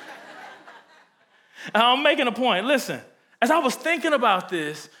 I'm making a point. Listen, as I was thinking about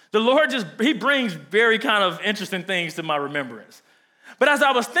this, the Lord he brings very kind of interesting things to my remembrance. But as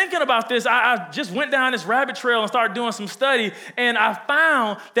I was thinking about this, I just went down this rabbit trail and started doing some study, and I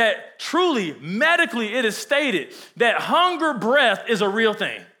found that truly, medically, it is stated that hunger breath is a real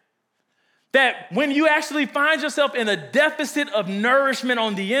thing. That when you actually find yourself in a deficit of nourishment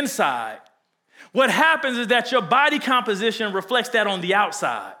on the inside, what happens is that your body composition reflects that on the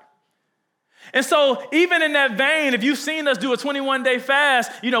outside. And so even in that vein, if you've seen us do a 21-day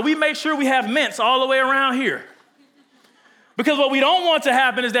fast, we make sure we have mints all the way around here. Because what we don't want to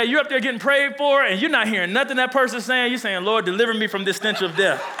happen is that you're up there getting prayed for and you're not hearing nothing that person's saying. You're saying, Lord, deliver me from this stench of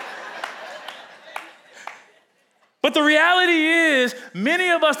death. But the reality is, many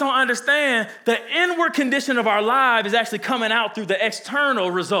of us don't understand the inward condition of our life is actually coming out through the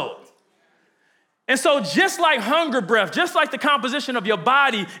external result. And so just like hunger breath, just like the composition of your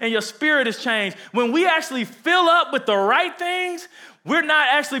body and your spirit is changed, when we actually fill up with the right things, we're not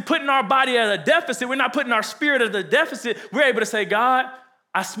actually putting our body at a deficit. We're not putting our spirit at a deficit. We're able to say, God,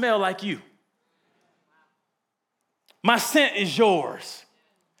 I smell like you. My scent is yours.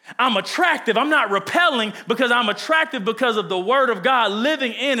 I'm attractive. I'm not repelling because I'm attractive because of the word of God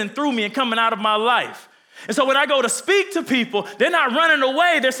living in and through me and coming out of my life. And so when I go to speak to people, they're not running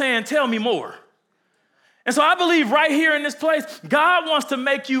away. They're saying, tell me more. And so I believe right here in this place, God wants to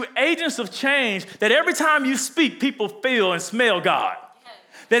make you agents of change, that every time you speak, people feel and smell God.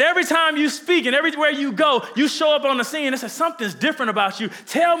 That every time you speak and everywhere you go, you show up on the scene and say, something's different about you.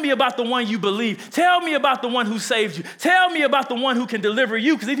 Tell me about the one you believe. Tell me about the one who saved you. Tell me about the one who can deliver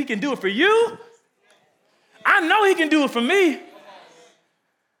you, because if he can do it for you, I know he can do it for me.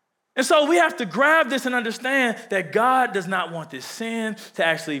 And so we have to grab this and understand that God does not want this sin to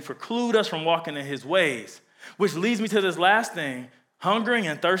actually preclude us from walking in his ways, which leads me to this last thing. Hungering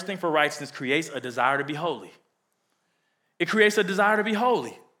and thirsting for righteousness creates a desire to be holy. It creates a desire to be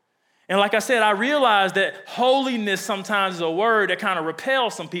holy. And like I said, I realize that holiness sometimes is a word that kind of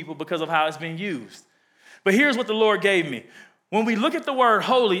repels some people because of how it's being used. But here's what the Lord gave me. When we look at the word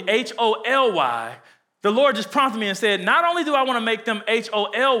holy, H-O-L-Y, the Lord just prompted me and said, not only do I want to make them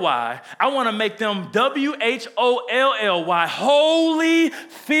H-O-L-Y, I want to make them W-H-O-L-L-Y, holy,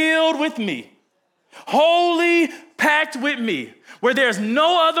 filled with me, holy, packed with me, where there's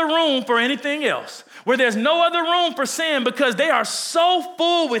no other room for anything else, where there's no other room for sin, because they are so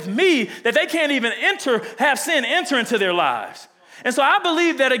full with me that they can't even have sin enter into their lives. And so I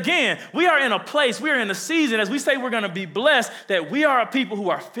believe that, again, we are in a place, we are in a season, as we say we're going to be blessed, that we are a people who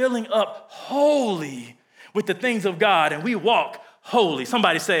are filling up holy with the things of God, and we walk holy.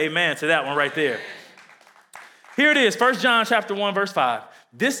 Somebody say amen to that one right there. Here it is, 1 John chapter 1, verse 5.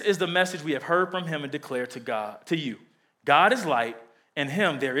 This is the message we have heard from him and declared to you. God is light, in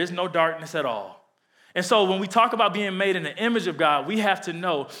him there is no darkness at all. And so when we talk about being made in the image of God, we have to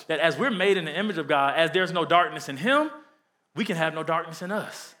know that as we're made in the image of God, as there's no darkness in him, we can have no darkness in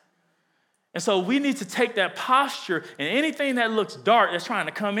us. And so we need to take that posture, and anything that looks dark that's trying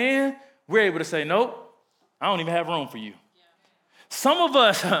to come in, we're able to say, nope, I don't even have room for you. Some of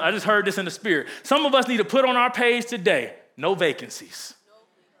us, I just heard this in the spirit, some of us need to put on our page today, no vacancies.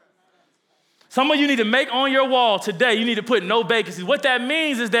 Some of you need to make on your wall today, you need to put no vacancies. What that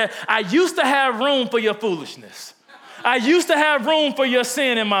means is that I used to have room for your foolishness. I used to have room for your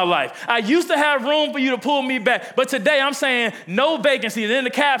sin in my life. I used to have room for you to pull me back. But today I'm saying no vacancies. And in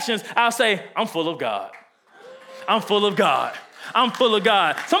the captions, I'll say, I'm full of God. I'm full of God. I'm full of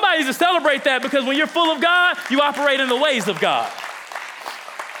God. Somebody needs to celebrate that, because when you're full of God, you operate in the ways of God.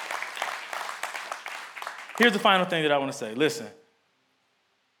 Here's the final thing that I want to say. Listen,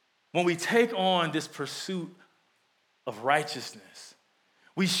 when we take on this pursuit of righteousness,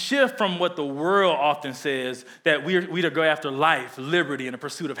 we shift from what the world often says, that we're to go after life, liberty, and the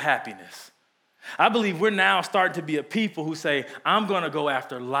pursuit of happiness. I believe we're now starting to be a people who say, I'm going to go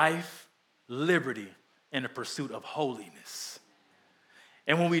after life, liberty, and the pursuit of holiness.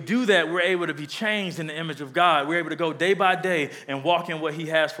 And when we do that, we're able to be changed in the image of God. We're able to go day by day and walk in what he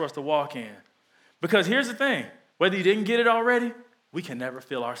has for us to walk in. Because here's the thing, whether you didn't get it already, we can never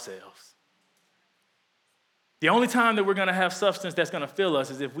fill ourselves. The only time that we're going to have substance that's going to fill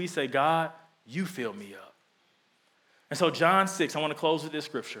us is if we say, God, you fill me up. And so John 6, I want to close with this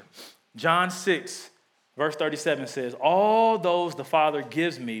scripture. John 6, verse 37 says, all those the Father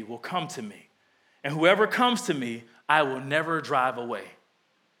gives me will come to me, and whoever comes to me, I will never drive away.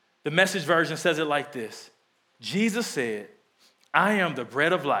 The Message version says it like this. Jesus said, I am the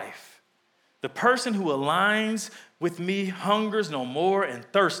bread of life. The person who aligns with me hungers no more and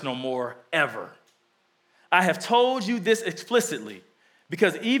thirsts no more ever. I have told you this explicitly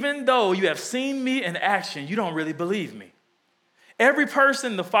because even though you have seen me in action, you don't really believe me. Every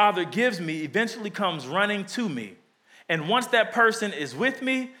person the Father gives me eventually comes running to me. And once that person is with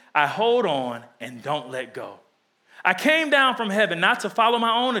me, I hold on and don't let go. I came down from heaven not to follow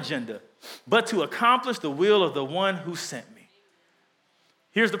my own agenda, but to accomplish the will of the one who sent me.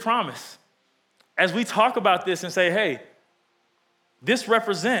 Here's the promise. As we talk about this and say, hey, this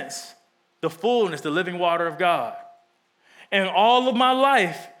represents the fullness, the living water of God. And all of my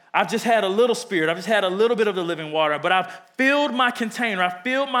life, I've just had a little spirit. I've just had a little bit of the living water, but I've filled my container. I've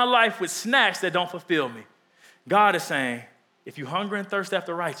filled my life with snacks that don't fulfill me. God is saying, if you hunger and thirst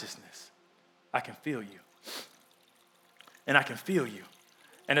after righteousness, I can fill you. And I can feel you.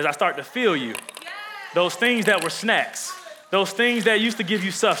 And as I start to feel you, those things that were snacks, those things that used to give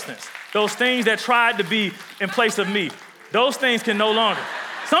you substance, those things that tried to be in place of me, those things can no longer.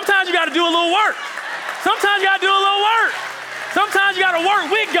 Sometimes you got to do a little work. Sometimes you got to do a little work. Sometimes you got to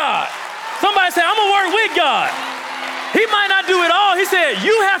work with God. Somebody say, I'm going to work with God. He might not do it all. He said,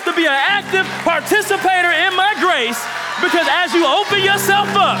 you have to be an active participator in my grace, because as you open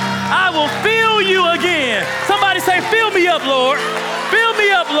yourself up, I will fill you again. Somebody say, fill me up, Lord. Fill me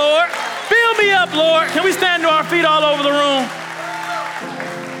up, Lord. Fill me up, Lord. Can we stand to our feet all over the room?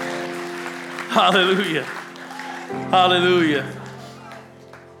 Hallelujah. Hallelujah.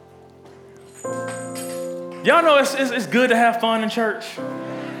 Y'all know it's good to have fun in church.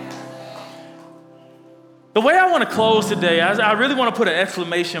 The way I want to close today, I really want to put an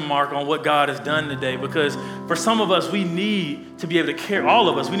exclamation mark on what God has done today, because for some of us, we need to be able to carry, all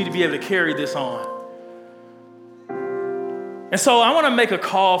of us, we need to be able to carry this on. And so I want to make a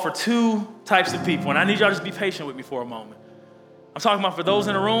call for two types of people, and I need y'all to just be patient with me for a moment. I'm talking about for those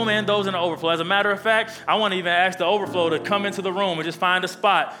in the room and those in the overflow. As a matter of fact, I want to even ask the overflow to come into the room and just find a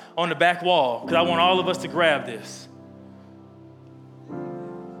spot on the back wall, because I want all of us to grab this.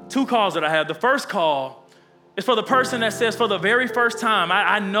 Two calls that I have. The first call is for the person that says, for the very first time,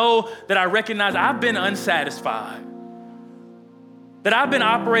 I know that I recognize I've been unsatisfied, that I've been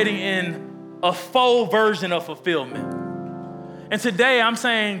operating in a faux version of fulfillment. And today I'm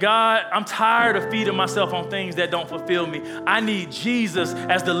saying, God, I'm tired of feeding myself on things that don't fulfill me. I need Jesus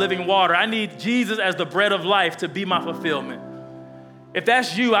as the living water. I need Jesus as the bread of life to be my fulfillment. If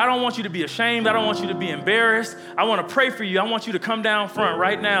that's you, I don't want you to be ashamed. I don't want you to be embarrassed. I want to pray for you. I want you to come down front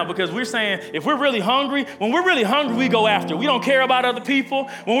right now, because we're saying if we're really hungry, when we're really hungry, we go after. We don't care about other people.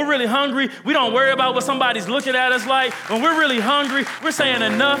 When we're really hungry, we don't worry about what somebody's looking at us like. When we're really hungry, we're saying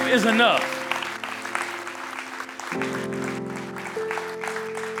enough is enough.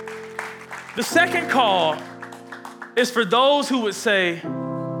 The second call is for those who would say,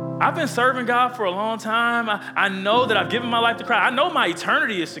 I've been serving God for a long time. I know that I've given my life to Christ. I know my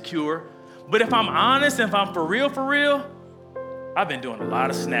eternity is secure. But if I'm honest, if I'm for real, I've been doing a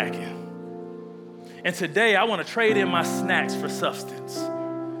lot of snacking. And today I want to trade in my snacks for substance.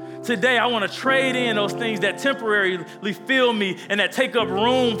 Today I want to trade in those things that temporarily fill me and that take up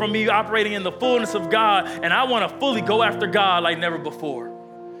room from me operating in the fullness of God. And I want to fully go after God like never before.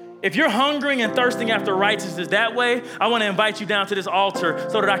 If you're hungering and thirsting after righteousness that way, I want to invite you down to this altar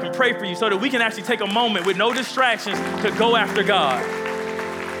so that I can pray for you, so that we can actually take a moment with no distractions to go after God.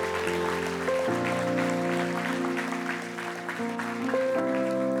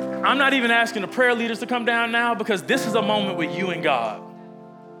 I'm not even asking the prayer leaders to come down now, because this is a moment with you and God.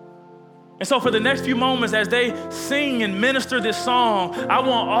 And so for the next few moments, as they sing and minister this song, I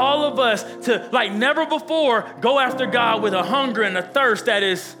want all of us to, like never before, go after God with a hunger and a thirst that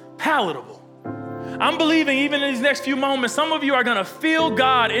is palatable. I'm believing even in these next few moments, some of you are gonna feel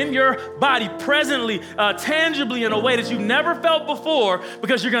God in your body presently, tangibly, in a way that you never felt before,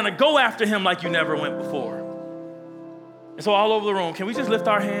 because you're gonna go after him like you never went before. And so all over the room, can we just lift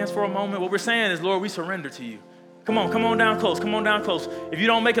our hands for a moment? What we're saying is, Lord, we surrender to you. Come on down close, come on down close. If you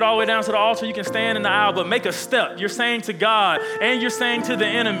don't make it all the way down to the altar, you can stand in the aisle, but make a step. You're saying to God and you're saying to the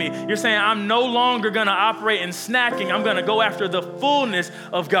enemy, you're saying, I'm no longer gonna operate in snacking. I'm gonna go after the fullness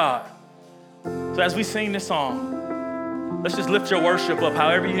of God. So as we sing this song, let's just lift your worship up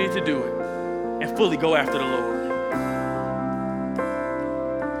however you need to do it and fully go after the Lord.